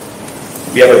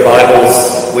If you have your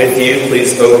Bibles with you,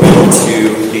 please open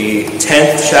to the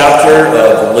 10th chapter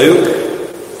of Luke.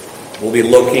 We'll be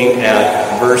looking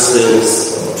at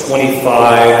verses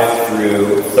 25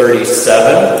 through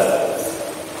 37.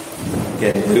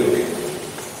 Again, Luke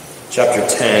chapter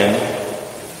 10,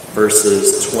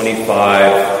 verses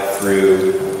 25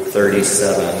 through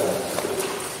 37.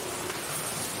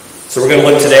 So we're going to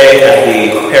look today at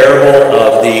the parable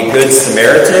of the Good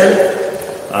Samaritan.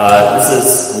 This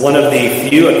is one of the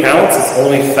few accounts that's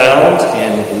only found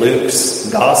in Luke's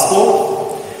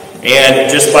Gospel. And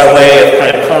just by way of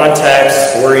kind of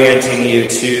context, orienting you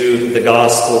to the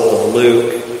Gospel of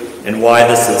Luke and why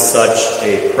this is such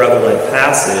a prevalent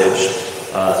passage,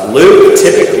 Luke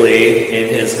typically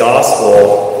in his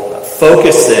Gospel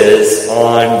focuses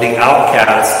on the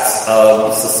outcasts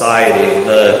of society,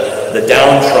 the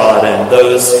downtrodden,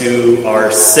 those who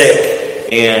are sick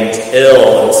and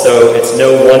ill. And so it's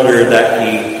no wonder that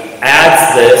he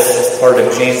adds this as part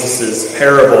of Jesus'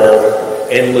 parable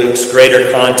in Luke's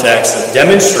greater context of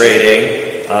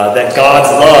demonstrating that God's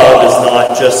love is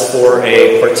not just for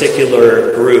a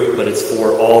particular group, but it's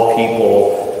for all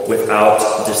people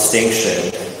without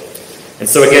distinction. And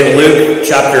so again, Luke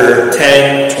chapter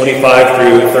 10, 25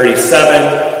 through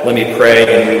 37, let me pray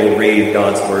and we will read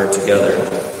God's word together.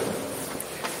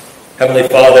 Heavenly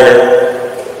Father,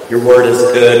 your word is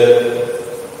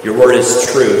good. Your word is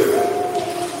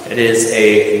truth. It is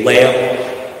a lamp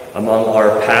among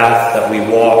our path that we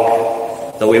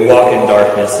walk. Though we walk in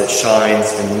darkness, it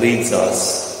shines and leads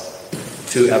us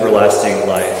to everlasting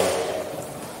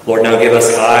life. Lord, now give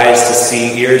us eyes to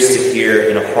see, ears to hear,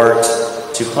 and a heart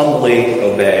to humbly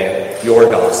obey your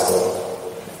gospel.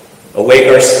 Awake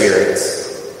our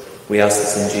spirits. We ask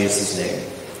this in Jesus'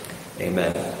 name.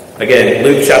 Amen. Again,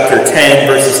 Luke chapter 10,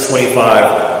 verses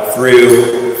 25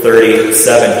 through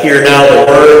 37. Hear now the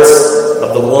words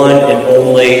of the one and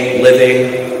only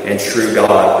living and true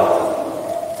God.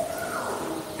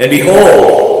 And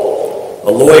behold,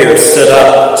 a lawyer stood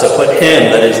up to put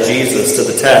him, that is Jesus, to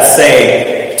the test,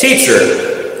 saying, Teacher,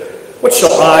 what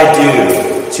shall I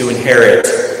do to inherit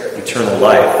eternal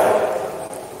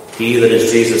life? He, that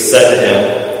is Jesus, said to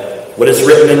him, What is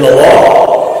written in the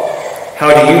law?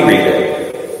 How do you read it?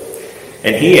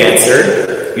 And he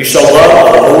answered, You shall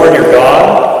love the Lord your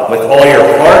God with all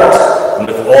your heart, and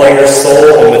with all your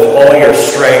soul, and with all your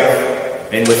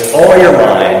strength, and with all your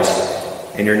mind,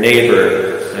 and your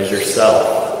neighbor as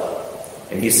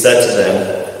yourself. And he said to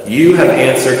them, You have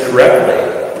answered correctly.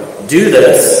 Do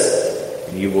this,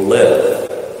 and you will live.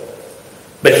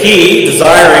 But he,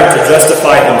 desiring to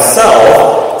justify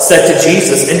himself, said to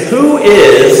Jesus, And who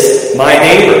is my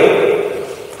neighbor?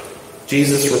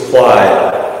 Jesus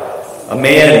replied, A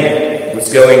man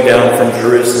was going down from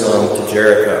Jerusalem to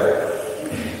Jericho,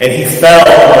 and he fell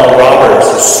among robbers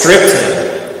who stripped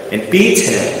him and beat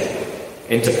him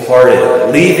and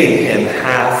departed, leaving him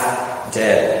half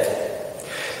dead.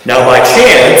 Now by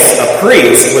chance a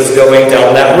priest was going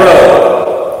down that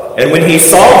road, and when he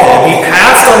saw him, he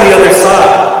passed on the other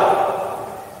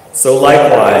side. So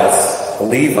likewise a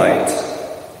Levite,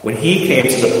 when he came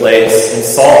to the place and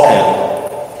saw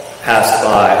him, passed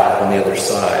by on the other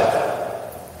side.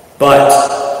 But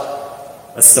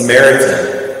a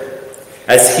Samaritan,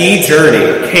 as he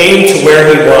journeyed, came to where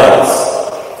he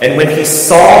was, and when he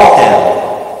saw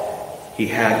him, he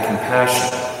had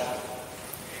compassion.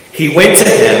 He went to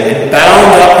him and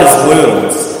bound up his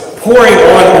wounds, pouring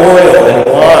on oil and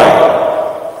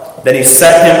wine. Then he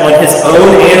set him on his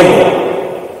own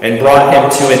animal and brought him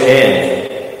to an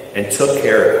inn and took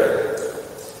care of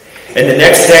him. And the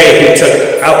next day he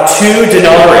took out 2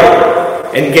 denarii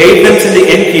and gave them to the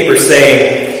innkeeper,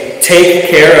 saying, Take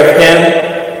care of him,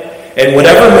 and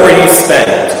whatever more you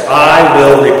spend, I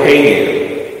will repay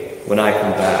you when I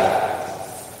come back.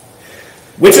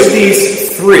 Which of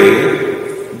these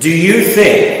 3 do you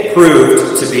think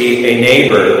proved to be a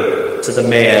neighbor to the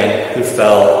man who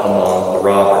fell among the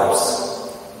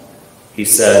robbers? He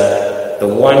said, The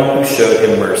one who showed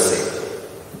him mercy.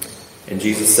 And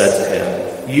Jesus said to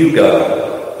him, You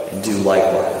go and do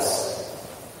likewise.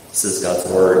 This is God's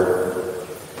word.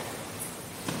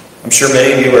 I'm sure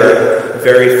many of you are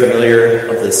very familiar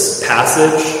with this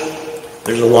passage.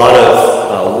 There's a lot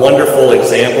of wonderful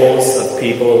examples of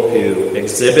people who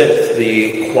exhibit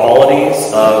the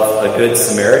qualities of a Good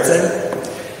Samaritan.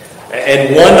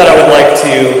 And one that I would like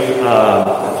to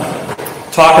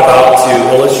talk about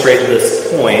to illustrate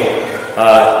this point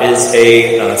is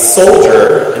a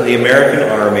soldier in the American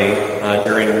Army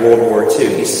during World War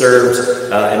II. He served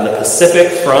in the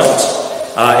Pacific Front,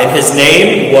 and his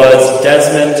name was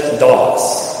Desmond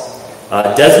Doss.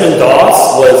 Desmond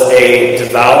Doss was a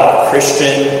devout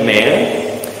Christian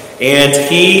man, and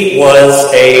he was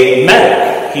a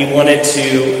medic. He wanted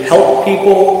to help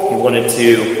people. He wanted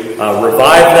to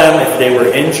revive them if they were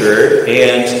injured,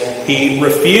 and he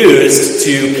refused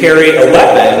to carry a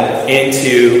weapon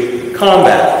into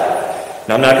combat.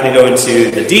 Now, I'm not going to go into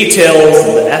the details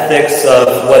and the ethics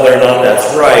of whether or not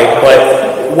that's right,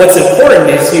 but what's important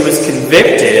is he was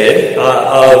convicted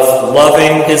of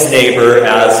loving his neighbor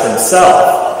as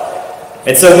himself.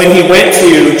 And so when he went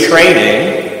to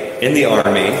training in the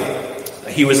army,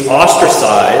 he was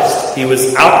ostracized, he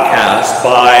was outcast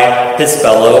by his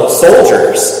fellow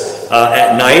soldiers.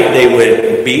 At night, they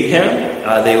would beat him,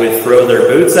 they would throw their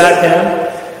boots at him,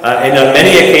 and on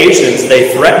many occasions,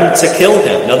 they threatened to kill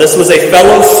him. Now, this was a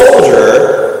fellow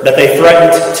soldier that they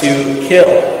threatened to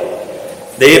kill.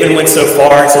 They even went so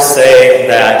far to say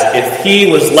that if he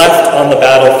was left on the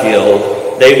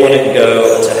battlefield, they wouldn't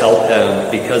go to help him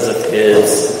because of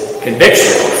his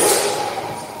convictions.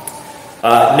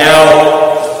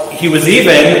 Now, he was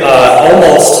even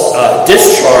almost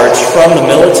discharged from the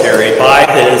military by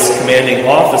his commanding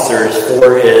officers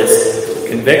for his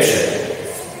conviction.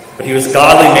 But he was a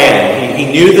godly man. He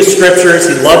knew the Scriptures,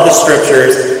 he loved the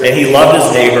Scriptures, and he loved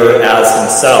his neighbor as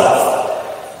himself.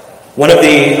 One of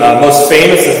the most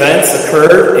famous events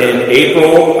occurred in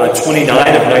April 29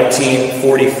 of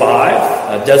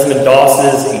 1945. Desmond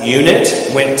Doss's unit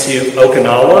went to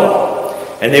Okinawa,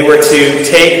 and they were to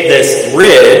take this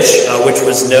ridge, which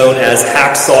was known as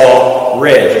Hacksaw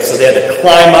Ridge. So they had to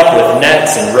climb up with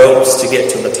nets and ropes to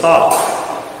get to the top.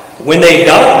 When they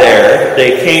got there,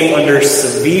 they came under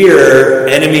severe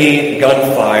enemy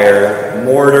gunfire,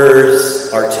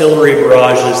 mortars, artillery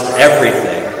barrages,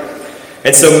 everything.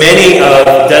 And so many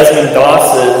of Desmond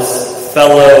Doss's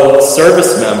fellow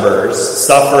service members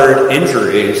suffered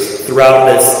injuries throughout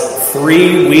this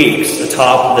 3 weeks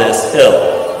atop this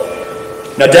hill.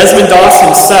 Now, Desmond Doss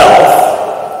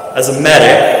himself, as a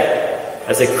medic,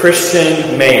 as a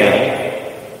Christian man,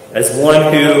 as one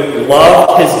who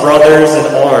loved his brothers in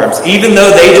arms, even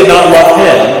though they did not love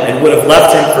him and would have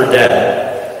left him for dead,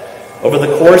 over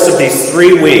the course of these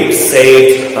 3 weeks,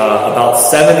 saved about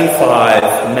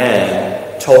 75 men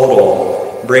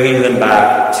total, bringing them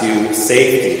back to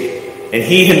safety. And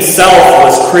he himself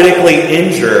was critically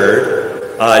injured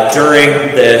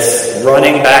during this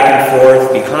running back and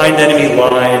forth behind enemy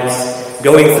lines,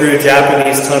 going through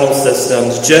Japanese tunnel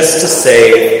systems just to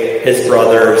save his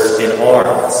brothers in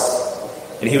arms.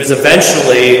 And he was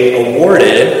eventually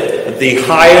awarded the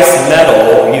highest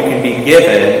medal you can be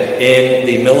given in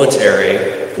the military,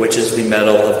 which is the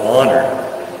Medal of Honor.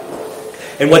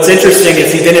 And what's interesting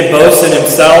is he didn't boast in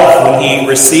himself. When he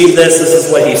received this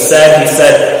is what he said. He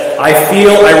said, "I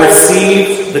feel I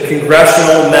received the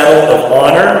Congressional Medal of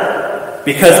Honor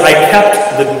because I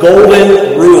kept the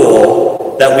golden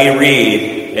rule that we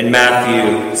read in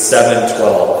Matthew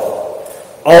 7:12.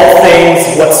 All things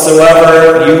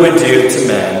whatsoever you would do to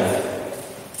men,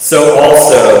 so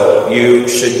also you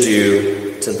should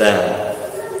do to them."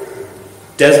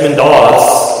 Desmond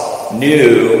Doss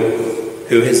knew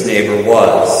who his neighbor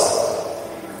was.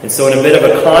 And so in a bit of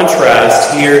a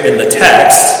contrast here in the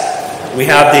text, we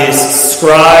have these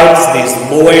scribes, these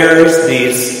lawyers,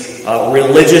 these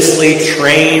religiously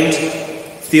trained,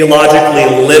 theologically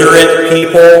literate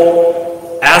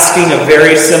people asking a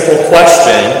very simple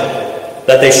question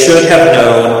that they should have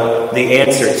known the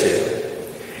answer to.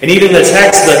 And even the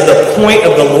text, the point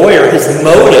of the lawyer, his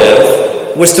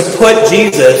motive, was to put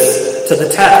Jesus to the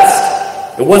test.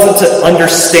 It wasn't to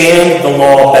understand the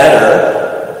law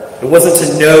better. It wasn't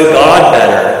to know God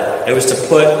better. It was to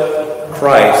put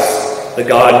Christ, the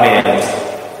God-man,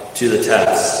 to the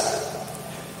test.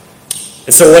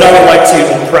 And so what I would like to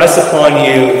impress upon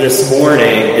you this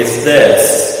morning is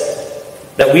this: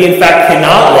 that we in fact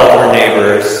cannot love our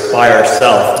neighbors by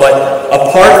ourselves, but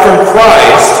apart from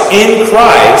Christ, in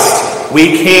Christ,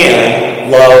 we can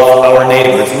love our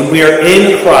neighbors. When we are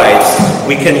in Christ,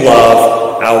 we can love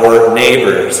our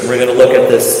neighbors. And we're going to look at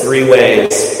this 3 ways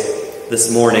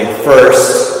this morning.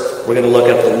 First, we're going to look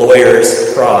at the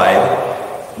lawyer's pride,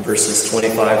 verses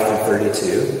 25 through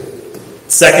 32.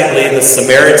 Secondly, the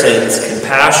Samaritan's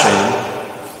compassion,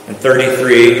 in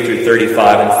 33 through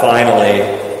 35. And finally,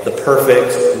 the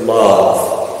perfect love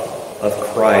of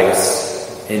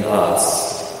Christ in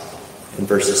us, in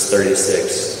verses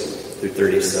 36 through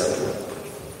 37.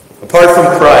 Apart from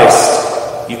Christ,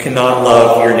 you cannot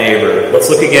love your neighbor. Let's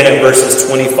look again at verses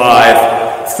 25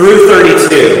 through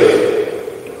 32.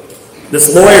 This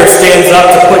lawyer stands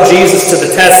up to put Jesus to the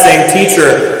test, saying,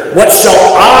 "Teacher, what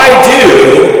shall I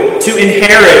do to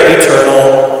inherit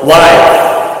eternal life?"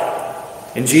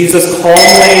 And Jesus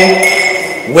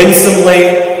calmly,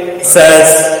 winsomely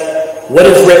says, "What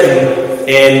is written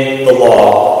in the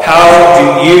law?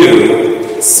 How do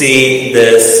you see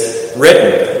this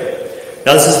written?"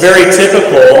 Now, this is very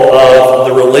typical of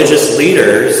the religious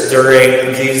leaders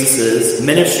during Jesus'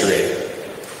 ministry.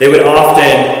 They would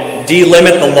often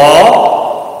delimit the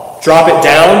law, drop it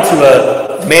down to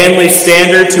a manly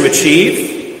standard to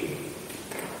achieve,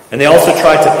 and they also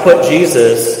tried to put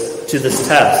Jesus to this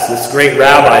test, this great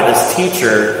rabbi, this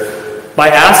teacher, by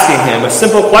asking him a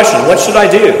simple question: what should I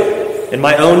do in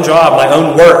my own job, my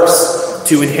own works,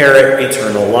 to inherit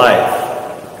eternal life?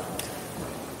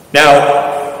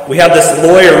 Now, we have this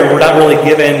lawyer, and we're not really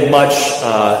given much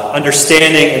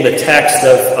understanding in the text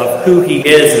of who he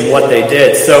is and what they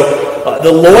did. So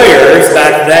the lawyers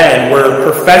back then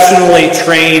were professionally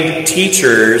trained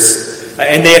teachers,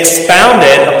 and they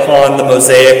expounded upon the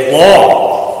Mosaic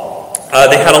law.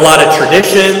 They had a lot of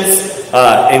traditions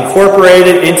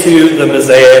incorporated into the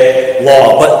Mosaic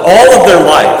law, but all of their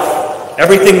life,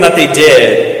 everything that they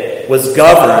did, was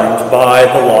governed by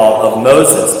the law of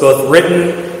Moses, both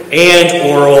written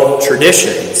and oral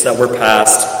traditions that were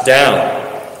passed down.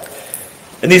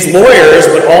 And these lawyers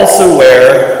would also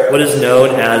wear what is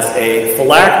known as a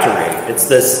phylactery. It's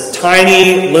this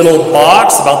tiny little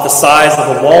box about the size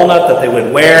of a walnut that they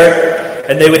would wear,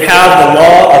 and they would have the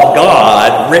law of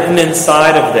God written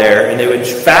inside of there, and they would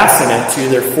fasten it to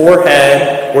their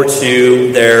forehead or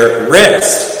to their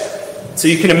wrist. So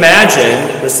you can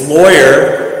imagine this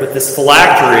lawyer with this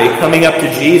phylactery coming up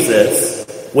to Jesus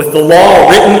with the law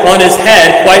written on his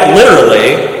head, quite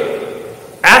literally,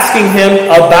 asking him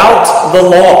about the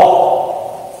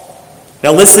law.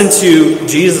 Now listen to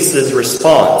Jesus'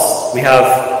 response. We have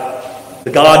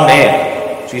the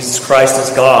God-man. Jesus Christ is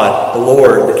God, the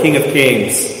Lord, the King of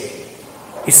Kings.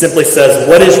 He simply says,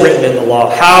 "What is written in the law?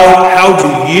 How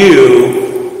do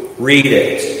you read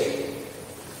it?"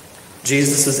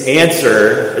 Jesus'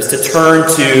 answer is to turn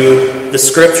to the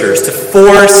Scriptures, to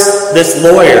force this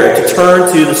lawyer to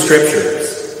turn to the Scriptures.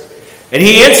 And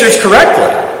he answers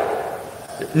correctly.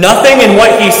 Nothing in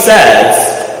what he says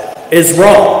is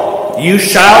wrong. You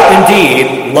shall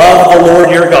indeed love the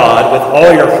Lord your God with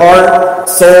all your heart,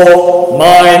 soul,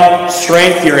 mind,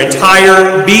 strength, your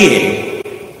entire being,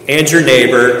 and your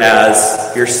neighbor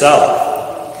as yourself.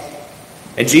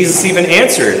 And Jesus even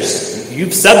answers,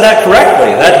 "You've said that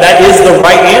correctly. That is the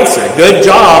right answer. Good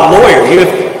job, lawyer. You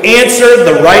have answered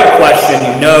the right question.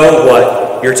 You know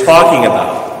what you're talking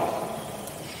about."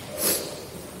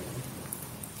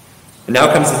 And now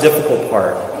comes the difficult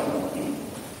part.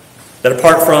 That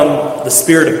apart from the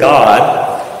Spirit of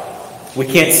God, we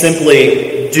can't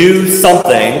simply do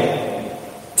something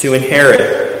to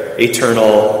inherit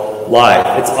eternal life.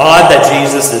 It's odd that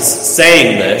Jesus is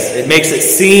saying this. It makes it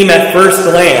seem at first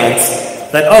glance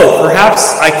that,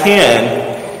 perhaps I can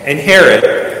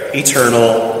inherit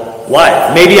eternal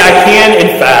life. Maybe I can,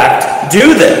 in fact,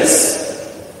 do this.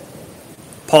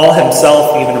 Paul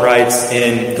himself even writes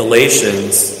in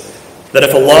Galatians that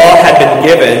if a law had been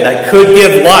given that could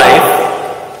give life,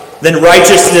 then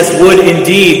righteousness would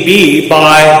indeed be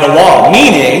by the law.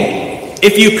 Meaning,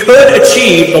 if you could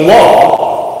achieve the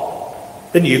law,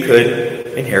 then you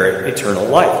could inherit eternal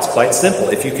life. It's quite simple.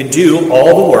 If you can do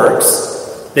all the works,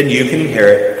 then you can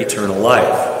inherit eternal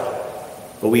life.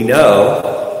 But we know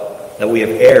that we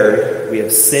have erred, we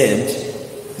have sinned,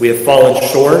 we have fallen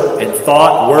short in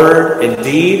thought, word, and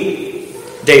deed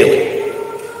daily.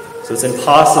 So it's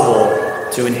impossible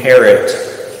to inherit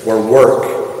or work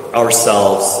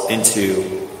ourselves into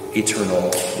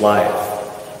eternal life.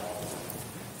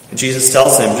 And Jesus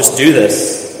tells him, just do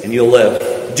this and you'll live.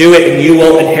 Do it and you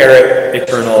will inherit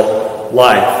eternal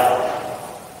life.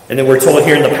 And then we're told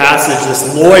here in the passage,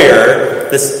 this lawyer,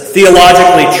 this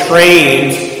theologically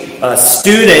trained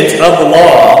student of the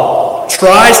law,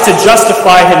 tries to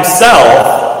justify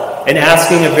himself in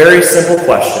asking a very simple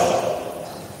question.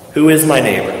 Who is my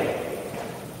neighbor?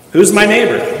 Who's my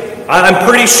neighbor? I'm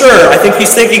pretty sure, I think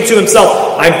he's thinking to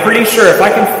himself, I'm pretty sure if I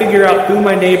can figure out who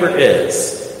my neighbor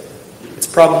is, it's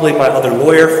probably my other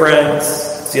lawyer friends,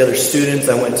 it's the other students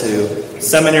I went to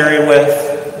seminary with,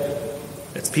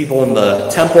 it's people in the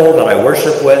temple that I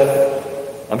worship with.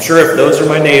 I'm sure if those are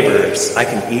my neighbors, I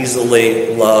can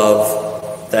easily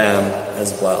love them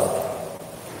as well.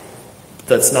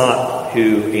 That's not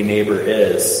who a neighbor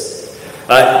is.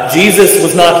 Jesus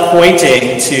was not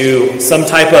pointing to some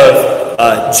type of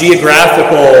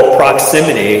geographical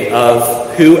proximity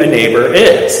of who a neighbor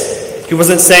is. He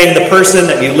wasn't saying the person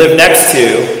that you live next to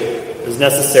is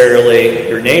necessarily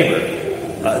your neighbor.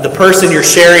 The person you're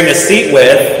sharing a seat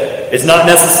with is not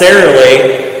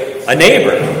necessarily a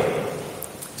neighbor.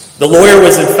 The lawyer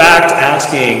was in fact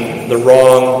asking the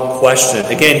wrong question.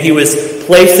 Again, he was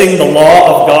placing the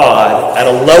law of God at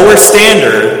a lower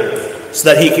standard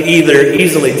so that he could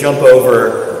easily jump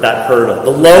over that hurdle.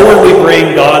 The lower we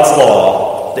bring God's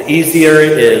law, the easier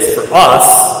it is for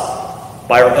us,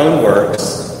 by our own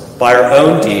works, by our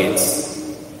own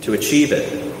deeds, to achieve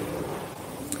it.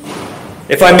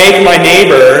 If I make my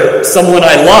neighbor someone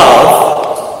I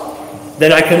love,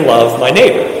 then I can love my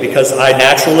neighbor because I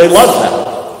naturally love them.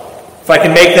 If I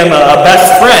can make them a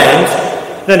best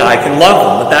friend, then I can love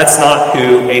them. But that's not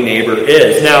who a neighbor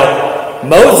is. Now,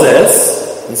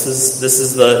 Moses, this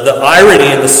is the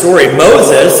irony in the story.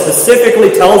 Moses specifically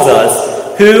tells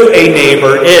us who a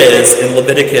neighbor is in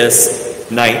Leviticus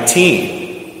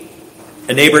 19.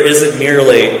 A neighbor isn't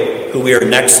merely who we are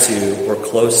next to or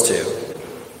close to.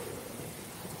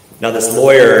 Now, this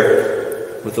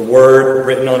lawyer, with the word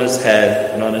written on his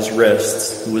head and on his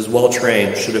wrists, who was well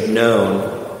trained, should have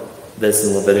known this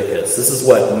in Leviticus. This is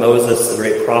what Moses, the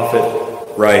great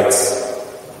prophet, writes.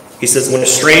 He says, when a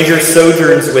stranger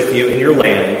sojourns with you in your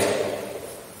land,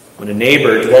 when a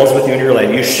neighbor dwells with you in your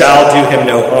land, you shall do him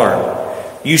no harm.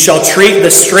 You shall treat the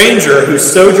stranger who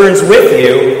sojourns with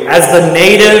you as the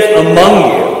native among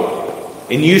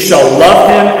you, and you shall love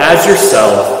him as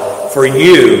yourself, for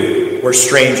you were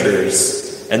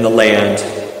strangers in the land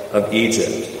of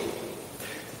Egypt.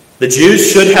 The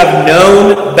Jews should have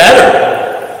known better,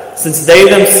 since they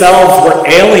themselves were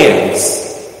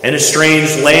aliens in a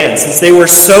strange land, since they were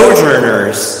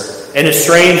sojourners in a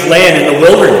strange land in the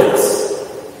wilderness.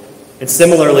 And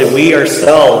similarly, we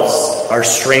ourselves are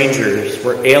strangers.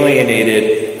 We're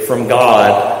alienated from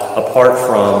God apart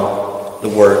from the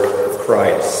work of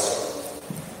Christ.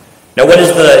 Now, what is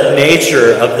the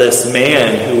nature of this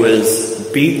man who was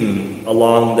beaten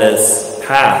along this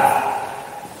path?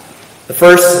 The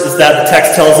first is that the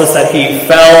text tells us that he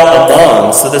fell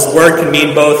among. So this word can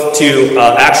mean both to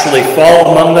actually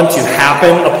fall among them, to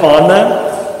happen upon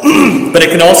them, but it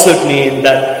can also mean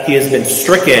that he has been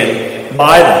stricken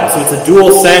by them. So it's a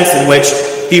dual sense in which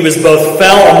he was both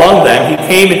fell among them, he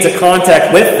came into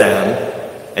contact with them,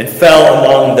 and fell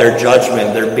among their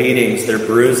judgment, their beatings, their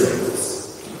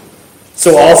bruisings.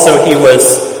 So also he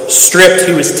was stripped,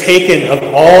 he was taken of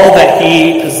all that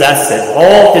he possessed,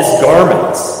 all his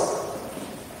garments.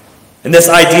 And this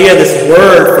idea, this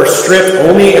word for stripped,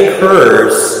 only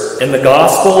occurs in the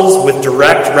Gospels with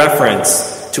direct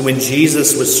reference to when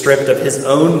Jesus was stripped of his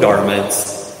own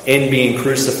garments in being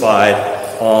crucified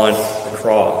on the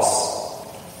cross.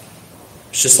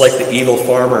 It's just like the evil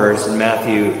farmers in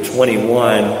Matthew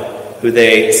 21, who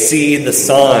they see the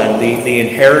son, the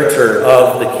inheritor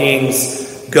of the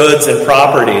king's goods and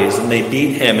properties, and they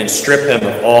beat him and strip him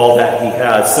of all that he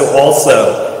has. So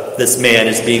also this man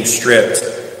is being stripped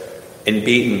and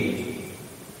beaten.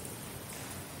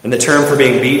 And the term for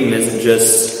being beaten isn't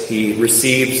just he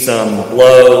received some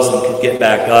blows and could get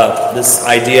back up. This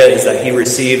idea is that he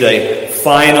received a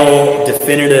final,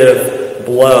 definitive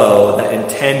blow that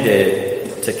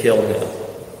intended to kill him.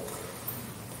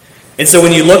 And so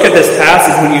when you look at this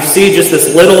passage, when you see just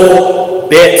this little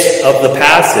bit of the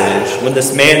passage, when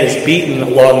this man is beaten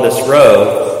along this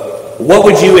road, what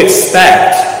would you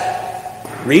expect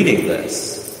reading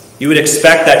this? You would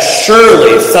expect that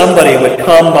surely somebody would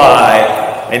come by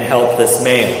and help this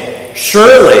man.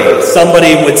 Surely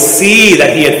somebody would see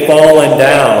that he had fallen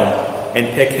down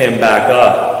and pick him back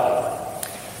up.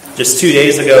 Just 2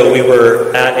 days ago, we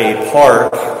were at a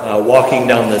park walking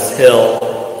down this hill,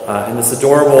 and this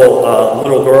adorable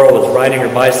little girl was riding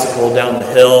her bicycle down the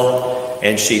hill,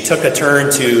 and she took a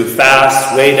turn too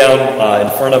fast way down in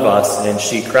front of us, and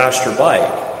she crashed her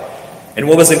bike. And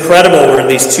what was incredible were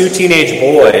these two teenage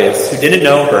boys who didn't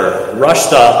know her,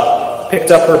 rushed up,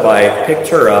 picked up her bike, picked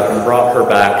her up, and brought her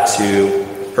back to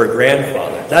her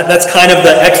grandfather. That's kind of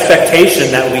the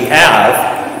expectation that we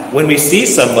have when we see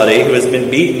somebody who has been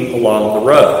beaten along the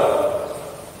road.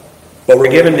 But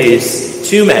we're given these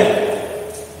two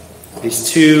men, these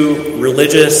two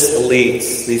religious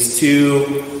elites, these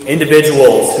two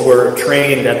individuals who were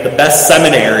trained at the best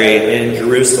seminary in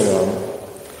Jerusalem.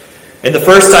 And the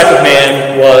first type of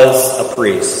man was a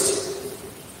priest.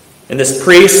 And this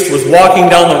priest was walking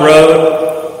down the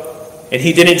road, and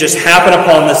he didn't just happen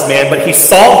upon this man, but he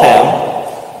saw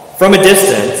him from a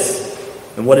distance.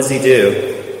 And what does he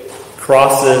do?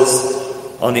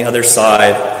 Crosses on the other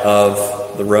side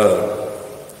of the road.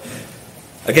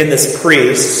 Again, this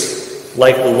priest,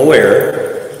 like the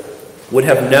lawyer, would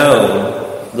have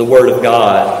known the Word of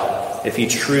God if he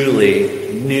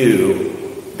truly knew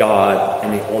God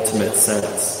in the ultimate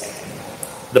sense.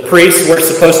 The priests were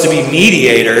supposed to be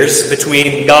mediators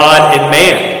between God and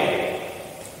man.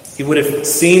 he would have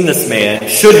seen this man,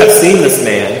 should have seen this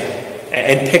man,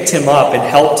 and picked him up and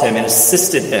helped him and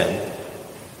assisted him.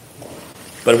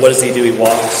 But what does he do? He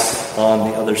walks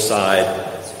on the other side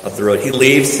of the road. He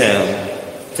leaves him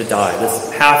to die.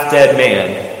 This half-dead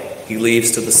man, he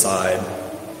leaves to the side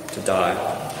to die.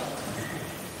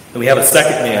 And we have a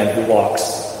second man who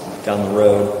walks down the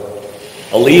road.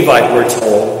 A Levite, we're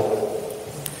told.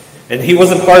 And he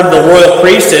wasn't part of the royal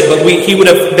priesthood, but he would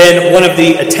have been one of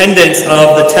the attendants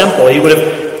of the temple. He would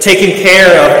have taken care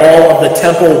of all of the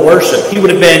temple worship. He would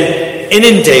have been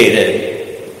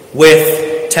inundated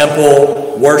with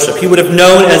temple worship. He would have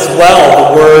known as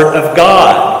well the Word of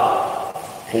God.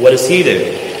 But what does he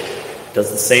do?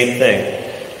 Does the same thing.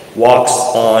 Walks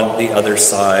on the other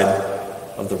side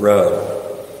of the road.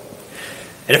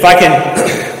 And if I can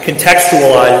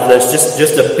contextualize this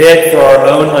just a bit for our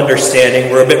own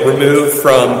understanding, we're a bit removed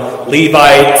from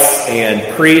Levites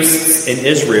and priests in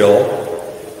Israel.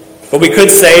 But we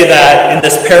could say that in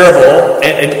this parable,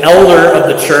 an elder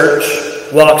of the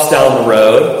church walks down the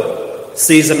road,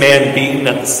 sees a man beaten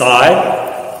at the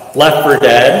side, left for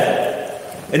dead,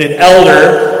 and an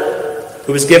elder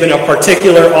who was given a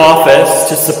particular office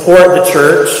to support the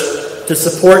church, to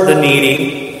support the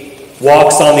needy,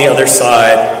 walks on the other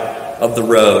side of the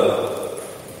road.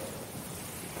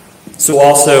 So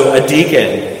also a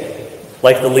deacon,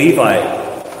 like the Levite,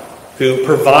 who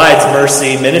provides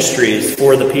mercy ministries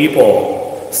for the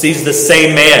people, sees the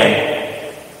same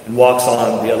man and walks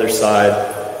on the other side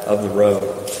of the road.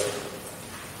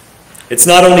 It's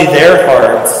not only their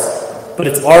hearts, but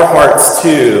it's our hearts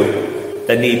too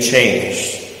that need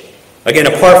change. Again,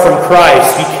 apart from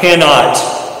Christ, you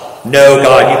cannot know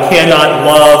God. You cannot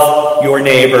love your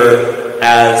neighbor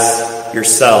as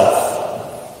yourself.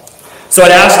 So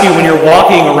I'd ask you, when you're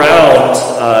walking around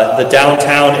the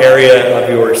downtown area of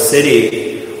your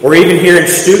city, or even here in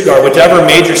Stuttgart, whichever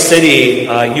major city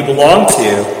you belong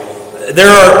to, there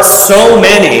are so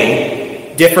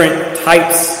many different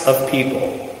types of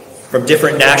people, from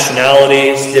different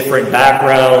nationalities, different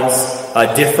backgrounds,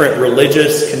 different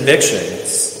religious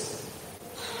convictions.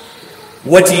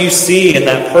 What do you see in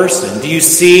that person? Do you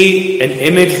see an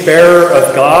image bearer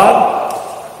of God?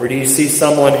 Or do you see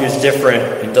someone who's different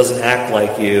and doesn't act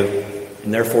like you,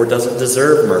 and therefore doesn't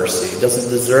deserve mercy, doesn't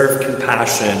deserve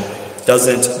compassion,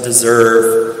 doesn't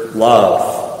deserve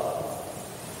love?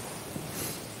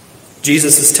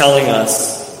 Jesus is telling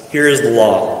us, here is the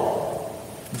law.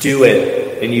 Do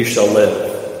it, and you shall live.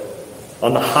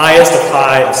 On the highest of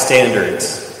high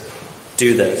standards,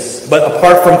 do this. But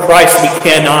apart from Christ, we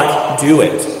cannot do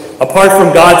it. Apart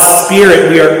from God's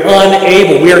Spirit, we are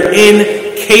unable, we are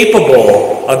incapable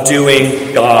of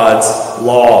doing God's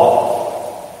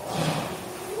law.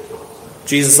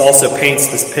 Jesus also paints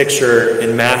this picture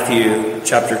in Matthew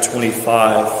chapter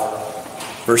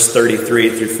 25, verse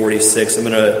 33 through 46. I'm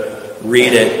going to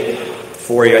read it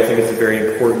for you. I think it's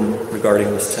very important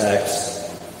regarding this text.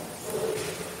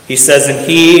 He says, "And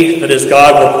he, that is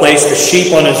God, will place the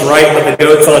sheep on his right, but the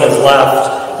goats on his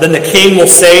left. Then the king will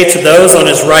say to those on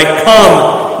his right,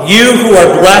 'Come, you who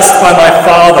are blessed by my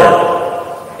Father,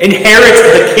 inherit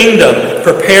the kingdom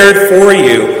prepared for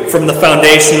you from the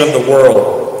foundation of the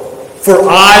world. For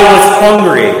I was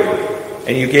hungry,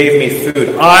 and you gave me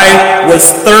food. I was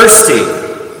thirsty,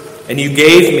 and you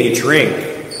gave me drink.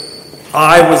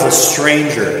 I was a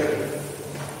stranger,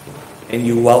 and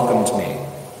you welcomed me.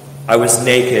 I was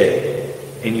naked,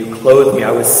 and you clothed me.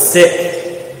 I was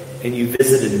sick, and you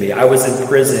visited me. I was in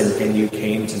prison, and you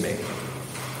came to me.'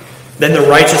 Then the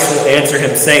righteous will answer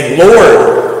him, saying,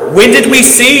 'Lord, when did we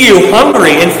see you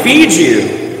hungry and feed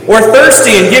you, or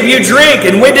thirsty and give you drink?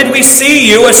 And when did we see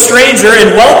you a stranger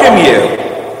and welcome you?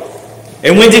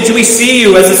 And when did we see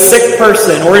you as a sick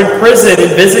person or in prison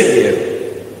and visit you?'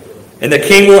 And the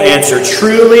king will answer,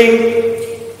 'Truly,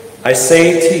 I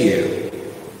say to you,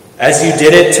 as you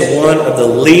did it to one of the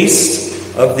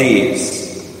least of these,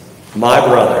 my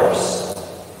brothers,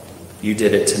 you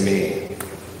did it to me.'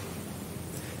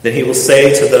 Then he will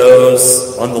say to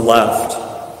those on the left,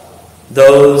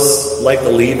 those like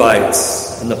the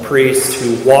Levites and the priests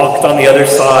who walked on the other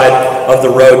side of the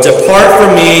road, 'Depart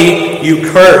from me,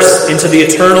 you cursed, into the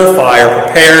eternal fire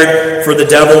prepared for the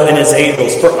devil and his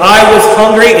angels. For I was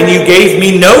hungry, and you gave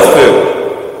me no food.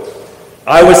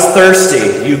 I was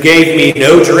thirsty, you gave me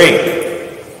no drink.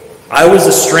 I was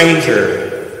a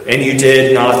stranger, and you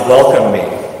did not welcome me.'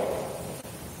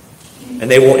 And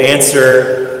they will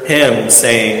answer him,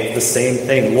 saying the same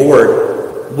thing,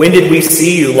 'Lord, when did we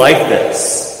see you like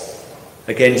this?'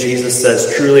 Again, Jesus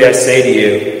says, 'Truly I say to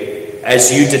you,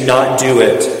 as you did not do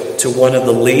it to one of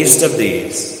the least of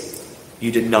these,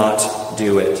 you did not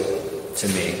do it to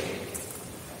me.'"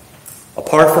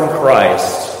 Apart from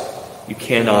Christ, you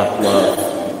cannot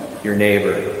love your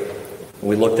neighbor.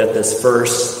 We looked at this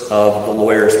first of the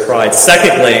lawyer's pride.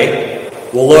 Secondly,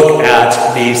 we'll look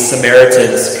at the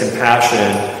Samaritan's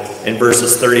compassion in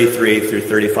verses 33 through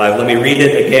 35. Let me read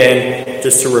it again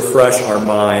just to refresh our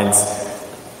minds.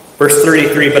 Verse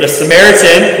 33, but a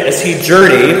Samaritan, as he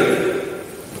journeyed,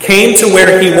 came to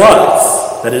where he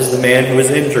was, that is, the man who was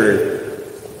injured.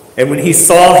 And when he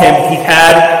saw him, he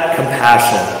had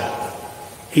compassion.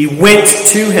 He went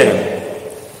to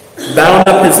him, bound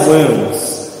up his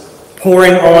wounds,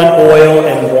 pouring on oil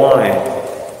and wine.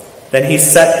 Then he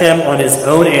set him on his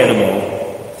own animal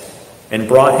and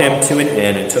brought him to an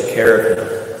inn and took care of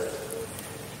him.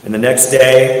 And the next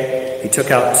day he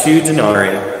took out 2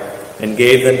 denarii and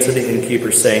gave them to the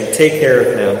innkeeper, saying, take care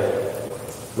of him.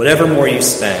 Whatever more you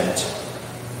spend,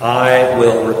 I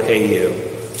will repay you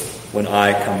when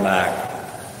I come back.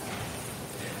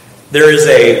 There is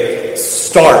a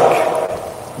stark,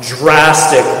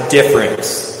 drastic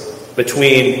difference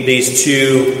between these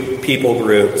two people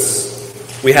groups.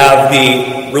 We have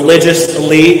the religious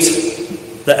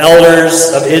elite, the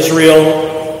elders of Israel,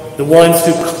 the ones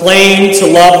who claim to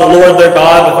love the Lord their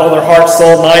God with all their heart,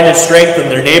 soul, mind, and strength, and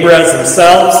their neighbor as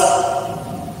themselves.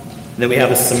 And then we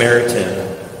have a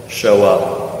Samaritan show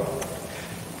up.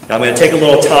 Now I'm going to take a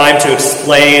little time to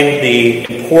explain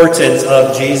the importance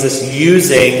of Jesus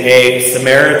using a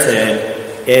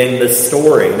Samaritan in the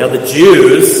story. Now the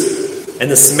Jews and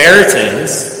the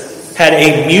Samaritans had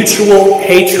a mutual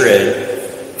hatred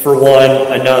for one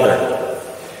another.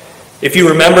 If you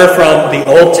remember from the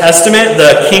Old Testament,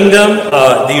 the kingdom,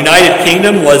 the United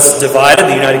Kingdom was divided,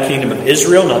 the United Kingdom of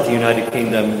Israel, not the United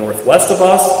Kingdom northwest of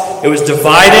us. It was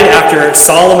divided after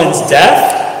Solomon's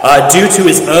death due to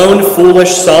his own foolish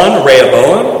son,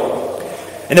 Rehoboam.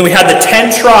 And then we had the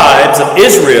 10 tribes of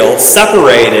Israel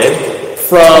separated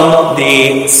from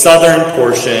the southern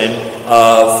portion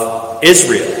of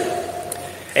Israel.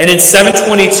 And in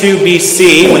 722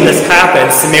 BC, when this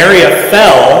happened, Samaria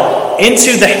fell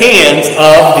into the hands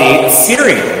of the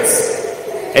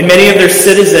Assyrians. And many of their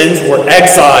citizens were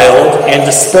exiled and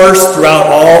dispersed throughout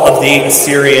all of the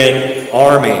Assyrian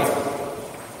army.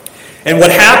 And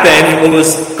what happened, what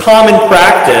was common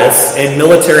practice in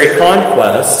military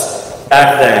conquest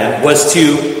back then, was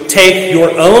to take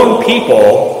your own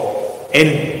people and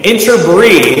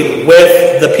interbreed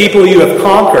with the people you have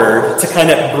conquered to kind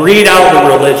of breed out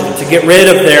the religion, to get rid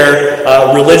of their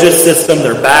religious system,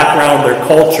 their background, their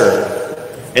culture.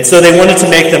 And so they wanted to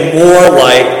make them more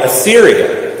like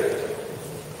Assyria.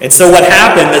 And so what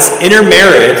happened, this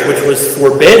intermarriage, which was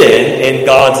forbidden in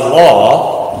God's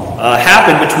law,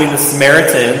 happened between the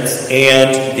Samaritans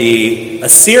and the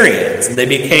Assyrians. And they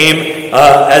became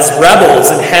as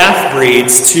rebels and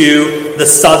half-breeds to the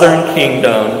southern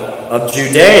kingdom of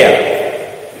Judea.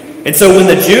 And so when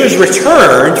the Jews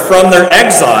returned from their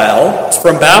exile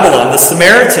from Babylon, the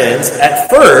Samaritans at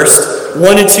first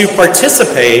wanted to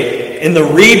participate in the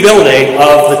rebuilding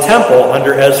of the temple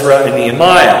under Ezra and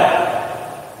Nehemiah.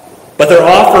 But their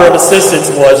offer of assistance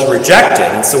was rejected.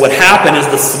 And so what happened is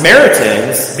the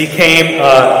Samaritans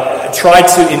tried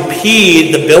to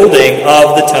impede the building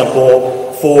of the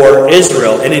temple for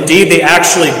Israel. And indeed, they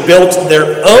actually built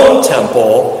their own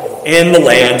temple in the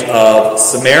land of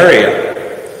Samaria.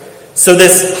 So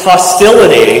this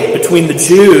hostility between the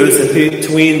Jews and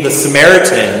between the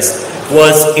Samaritans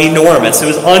was enormous. It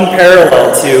was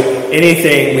unparalleled to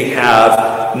anything we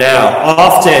have now.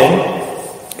 Often,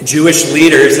 Jewish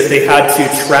leaders, if they had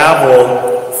to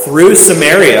travel through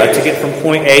Samaria to get from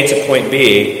point A to point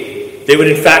B, they would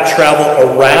in fact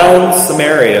travel around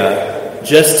Samaria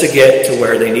just to get to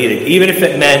where they needed, even if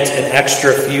it meant an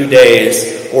extra few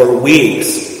days or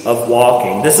weeks of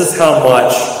walking. This is how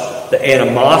much the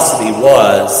animosity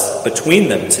was between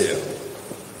them two.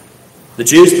 The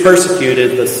Jews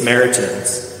persecuted the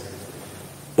Samaritans.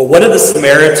 But what did the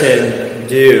Samaritan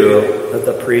do that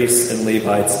the priests and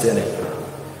Levites didn't?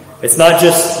 It's not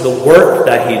just the work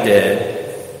that he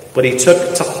did, but he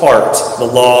took to heart the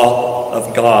law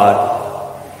of God.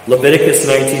 Leviticus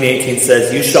 19:18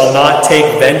 says, "You shall not take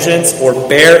vengeance or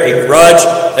bear a grudge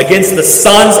against the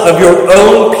sons of your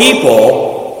own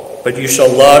people, but you shall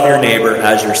love your neighbor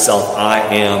as yourself. I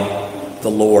am the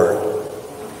Lord."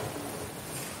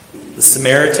 The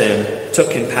Samaritan took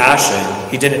compassion.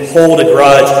 He didn't hold a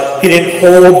grudge. He didn't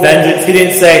hold vengeance. He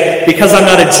didn't say, because I'm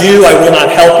not a Jew, I will not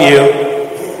help you.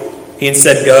 He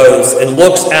instead goes and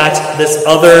looks at this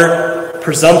other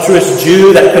presumptuous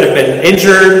Jew that could have been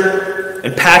injured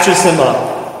and patches him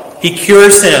up. He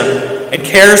cures him and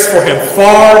cares for him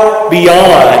far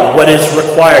beyond what is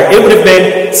required. It would have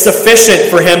been sufficient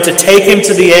for him to take him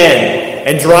to the inn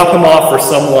and drop him off for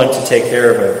someone to take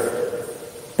care of him.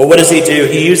 But what does he do?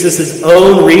 He uses his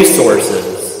own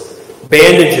resources,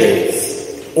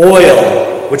 bandages,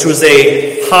 oil, which was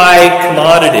a high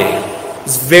commodity. It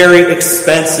was very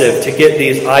expensive to get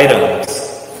these items.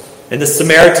 And the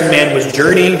Samaritan man was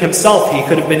journeying himself. He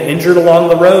could have been injured along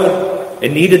the road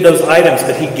and needed those items,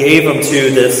 but he gave them to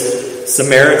this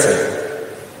Samaritan.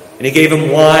 And he gave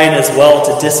him wine as well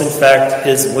to disinfect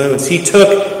his wounds. He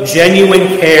took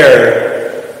genuine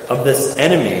care of this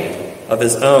enemy of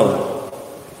his own.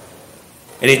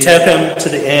 And he took him to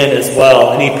the inn as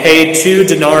well. And he paid 2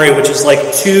 denarii, which is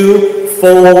like 2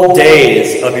 full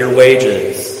days of your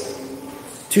wages.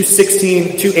 2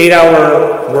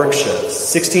 8-hour work shifts.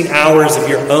 16 hours of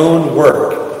your own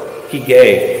work he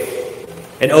gave.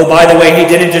 And oh, by the way, he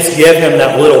didn't just give him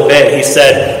that little bit. He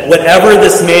said, whatever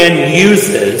this man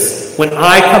uses, when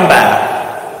I come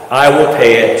back, I will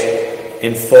pay it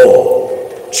in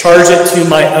full. Charge it to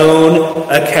my own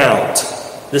account.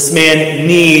 This man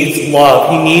needs love.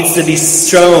 He needs to be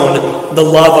shown the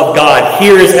love of God.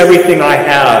 Here is everything I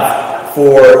have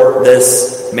for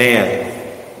this man.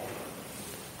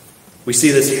 We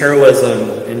see this heroism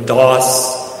in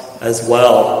Doss as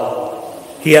well.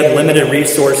 He had limited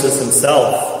resources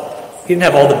himself. He didn't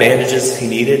have all the bandages he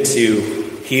needed to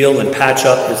heal and patch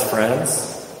up his friends.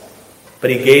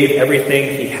 But he gave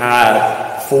everything he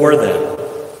had for them.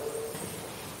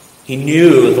 He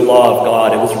knew the law of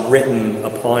God. It was written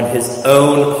upon his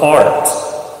own heart.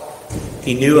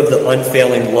 He knew of the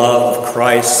unfailing love of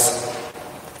Christ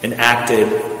and acted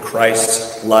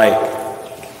Christ-like.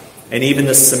 And even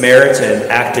the Samaritan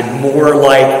acted more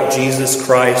like Jesus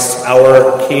Christ,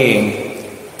 our King,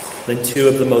 than 2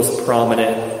 of the most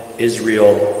prominent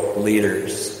Israel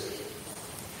leaders.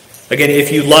 Again,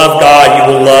 if you love God,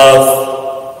 you will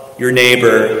love your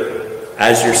neighbor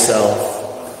as yourself.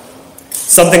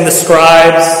 Something the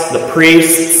scribes, the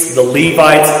priests, the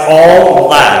Levites all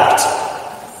lacked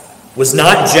was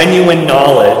not genuine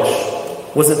knowledge,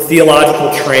 wasn't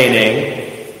theological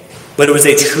training, but it was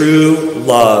a true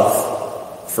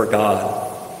love for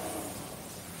God.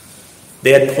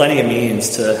 They had plenty of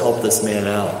means to help this man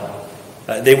out.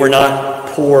 They were not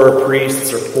poor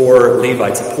priests or poor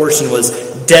Levites. A portion was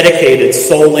dedicated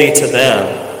solely to them.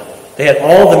 They had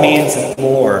all the means and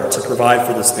more to provide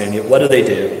for this man. Yet what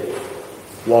do?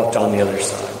 Walked on the other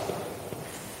side.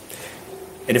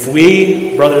 And if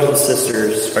we, brothers and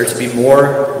sisters, are to be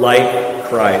more like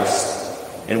Christ,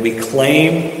 and we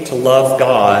claim to love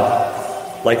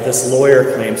God like this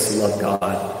lawyer claims to love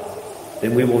God,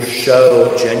 then we will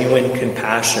show genuine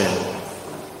compassion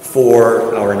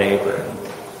for our neighbor.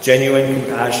 Genuine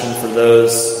compassion for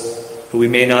those who we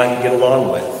may not get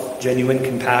along with. Genuine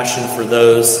compassion for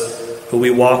those who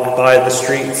we walk by the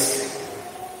streets.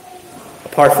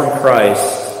 Apart from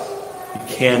Christ,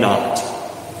 you cannot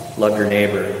love your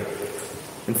neighbor.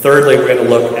 And thirdly, we're going to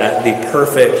look at the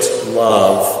perfect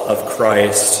love of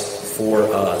Christ for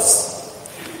us.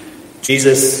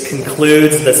 Jesus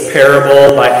concludes this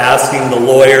parable by asking the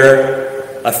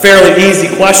lawyer a fairly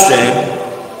easy question.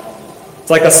 It's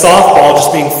like a softball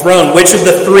just being thrown. Which of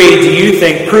the 3 do you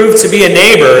think proved to be a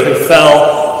neighbor who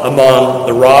fell among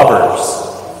the robbers?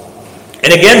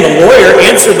 And again, the lawyer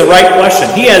answered the right question.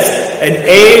 He has an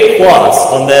A+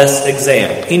 on this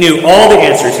exam. He knew all the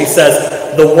answers. He says,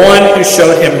 the one who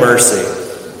showed him mercy.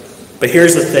 But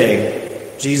here's the thing.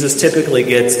 Jesus typically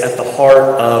gets at the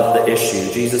heart of the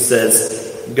issue. Jesus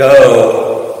says,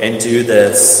 go and do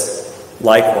this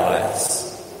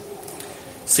likewise.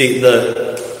 See,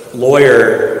 the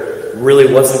lawyer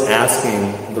really wasn't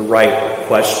asking the right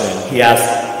question. He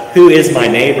asked, who is my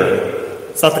neighbor?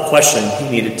 It's not the question he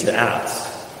needed to ask.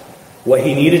 What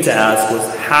he needed to ask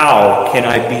was, how can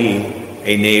I be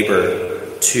a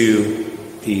neighbor to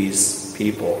these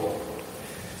people?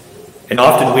 And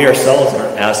often we ourselves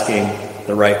aren't asking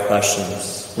the right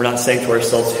questions. We're not saying to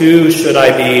ourselves, who should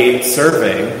I be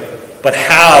serving? But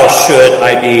how should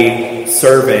I be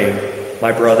serving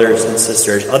my brothers and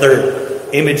sisters, other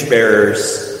image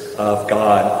bearers of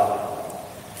God?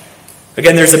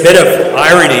 Again, there's a bit of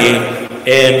irony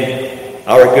in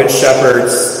our Good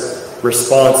Shepherd's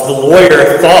response. The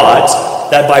lawyer thought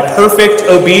that by perfect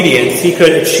obedience he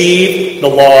could achieve the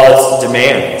law's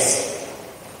demands.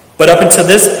 But up until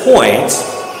this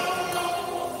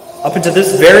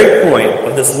very point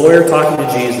of this lawyer talking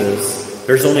to Jesus,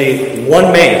 there's only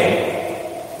one man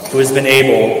who has been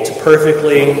able to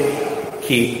perfectly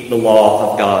keep the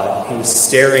law of God. He was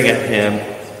staring at him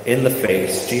in the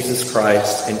face. Jesus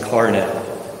Christ incarnate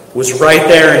was right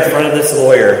there in front of this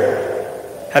lawyer,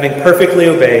 having perfectly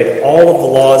obeyed all of the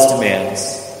law's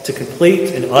demands to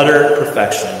complete and utter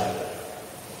perfection.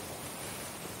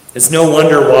 It's no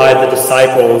wonder why the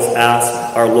disciples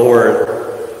asked our Lord,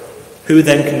 "Who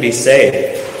then can be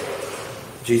saved?"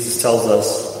 Jesus tells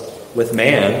us, with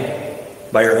man,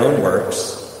 by your own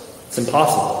works, it's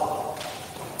impossible.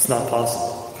 It's not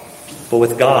possible. But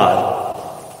with God,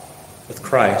 with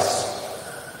Christ,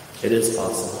 it is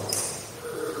possible.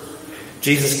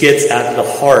 Jesus gets at the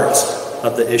heart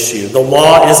of the issue. The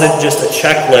law isn't just a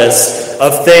checklist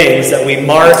of things that we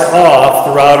mark off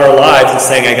throughout our lives and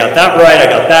saying, I got that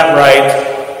right.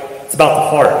 It's about the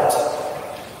heart.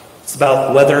 It's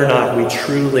about whether or not we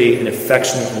truly and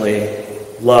affectionately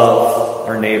love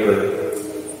our neighbor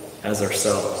as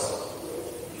ourselves.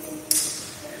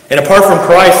 And apart from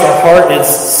Christ, our heart is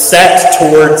set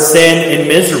toward sin and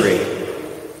misery.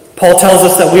 Paul tells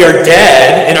us that we are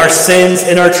dead in our sins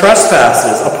and our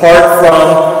trespasses apart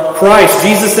from Christ.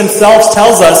 Jesus himself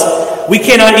tells us we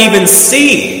cannot even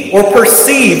see or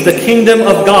perceive the kingdom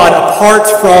of God apart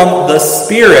from the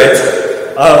Spirit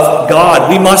of God.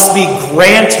 We must be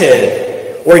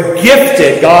granted or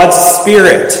gifted God's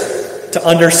Spirit to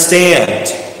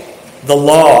understand the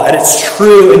law at its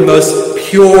true and most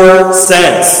pure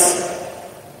sense.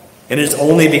 And it is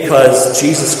only because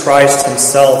Jesus Christ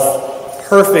himself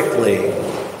perfectly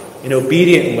and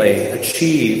obediently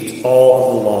achieved all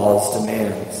of the law's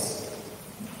demands.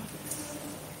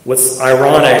 What's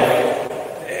ironic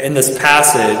in this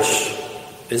passage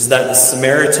is that the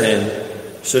Samaritan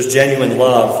shows genuine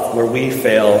love where we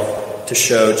fail to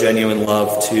show genuine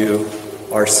love to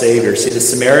our Savior. See, the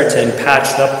Samaritan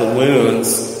patched up the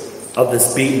wounds of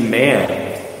this beaten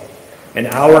man, and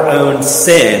our own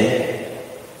sin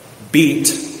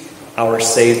beat our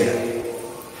Savior.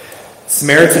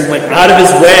 Samaritan went out of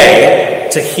his way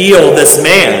to heal this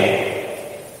man.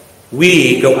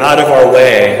 We go out of our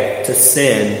way to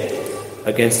sin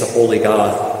against a holy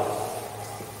God.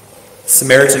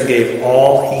 Samaritan gave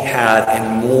all he had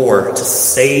and more to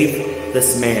save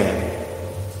this man.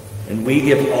 And we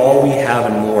give all we have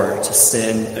and more to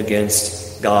sin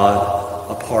against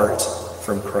God apart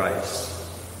from Christ.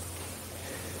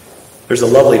 There's a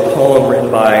lovely poem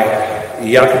written by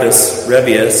Jacobus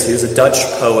Revius. He was a Dutch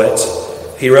poet.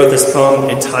 He wrote this poem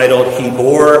entitled, "He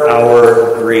Bore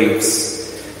Our Griefs."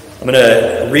 I'm going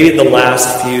to read the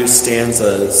last few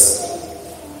stanzas.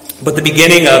 But the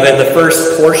beginning of it, the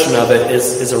first portion of it,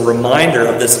 is a reminder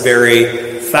of this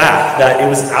very fact, that it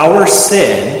was our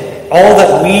sin, all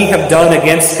that we have done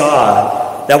against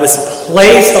God, that was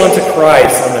placed onto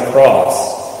Christ on the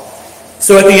cross.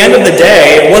 So at the end of the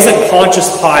day, it wasn't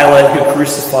Pontius Pilate who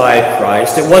crucified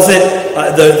Christ. It wasn't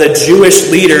the Jewish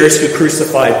leaders who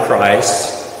crucified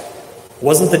Christ. It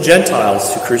wasn't the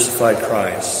Gentiles who crucified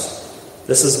Christ.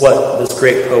 This is what this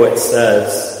great poet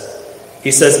says.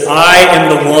 He says, "I am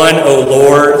the one, O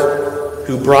Lord,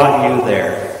 who brought you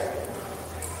there.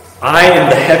 I am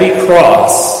the heavy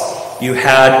cross you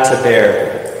had to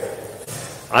bear.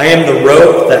 I am the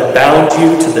rope that bound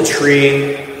you to the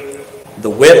tree, the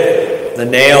whip, the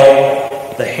nail,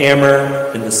 the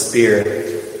hammer, and the spear.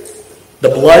 The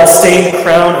blood-stained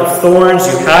crown of thorns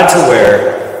you had to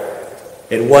wear.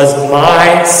 It was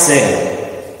my sin.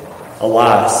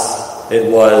 Alas, it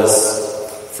was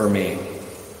for me."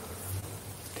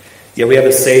 Yet we have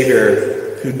a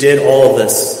Savior who did all of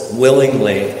this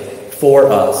willingly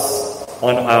for us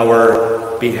on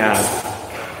our behalf.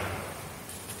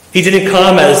 He didn't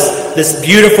come as this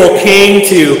beautiful king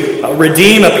to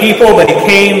redeem a people, but he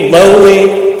came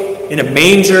lowly in a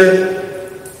manger.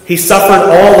 He suffered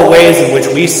all the ways in which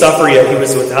we suffer, yet he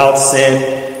was without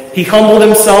sin. He humbled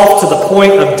himself to the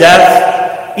point of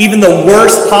death, even the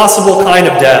worst possible kind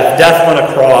of death, death on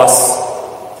a cross.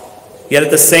 Yet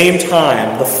at the same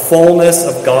time, the fullness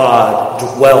of God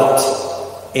dwelt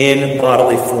in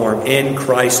bodily form, in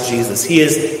Christ Jesus. He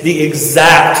is the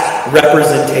exact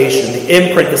representation, the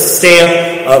imprint, the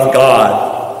stamp of God.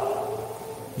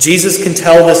 Jesus can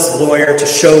tell this lawyer to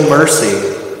show mercy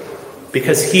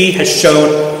because he has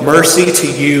shown mercy to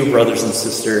you, brothers and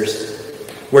sisters.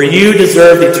 Where you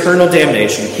deserved eternal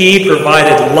damnation, he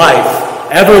provided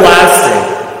life,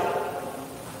 everlasting.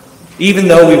 Even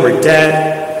though we were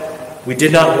dead, we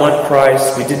did not want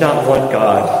Christ, we did not want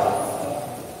God.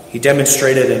 He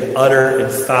demonstrated an utter,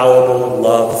 infallible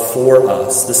love for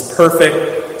us. This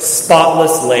perfect,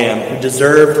 spotless Lamb who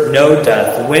deserved no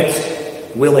death went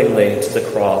willingly to the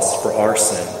cross for our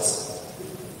sins.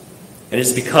 And it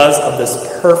is because of this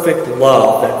perfect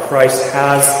love that Christ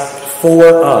has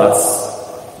for us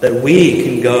that we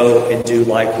can go and do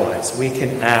likewise. We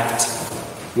can act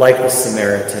like the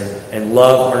Samaritan and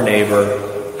love our neighbor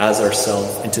as ourselves,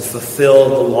 and to fulfill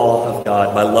the law of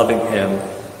God by loving him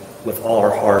with all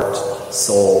our heart,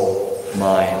 soul,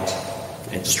 mind,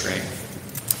 and strength.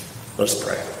 Let us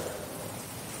pray.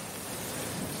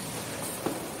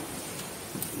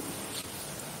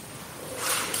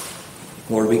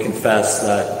 Lord, we confess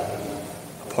that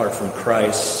apart from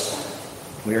Christ,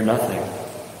 we are nothing.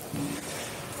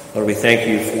 Lord, we thank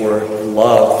you for the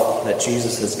love that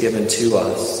Jesus has given to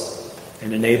us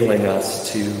and enabling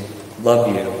us to love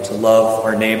you, to love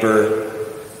our neighbor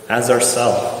as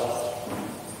ourselves.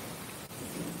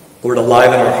 Lord,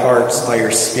 alive in our hearts by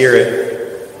your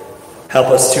Spirit, help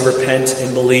us to repent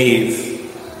and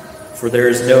believe, for there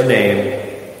is no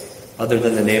name other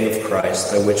than the name of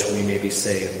Christ by which we may be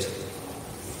saved.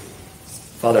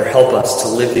 Father, help us to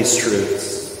live these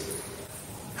truths.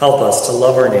 Help us to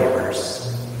love our neighbors.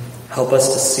 Help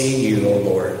us to see you, O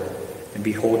Lord, and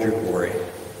behold your glory.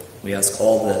 We ask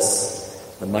all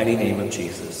this in the mighty name of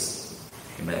Jesus.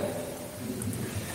 Amen.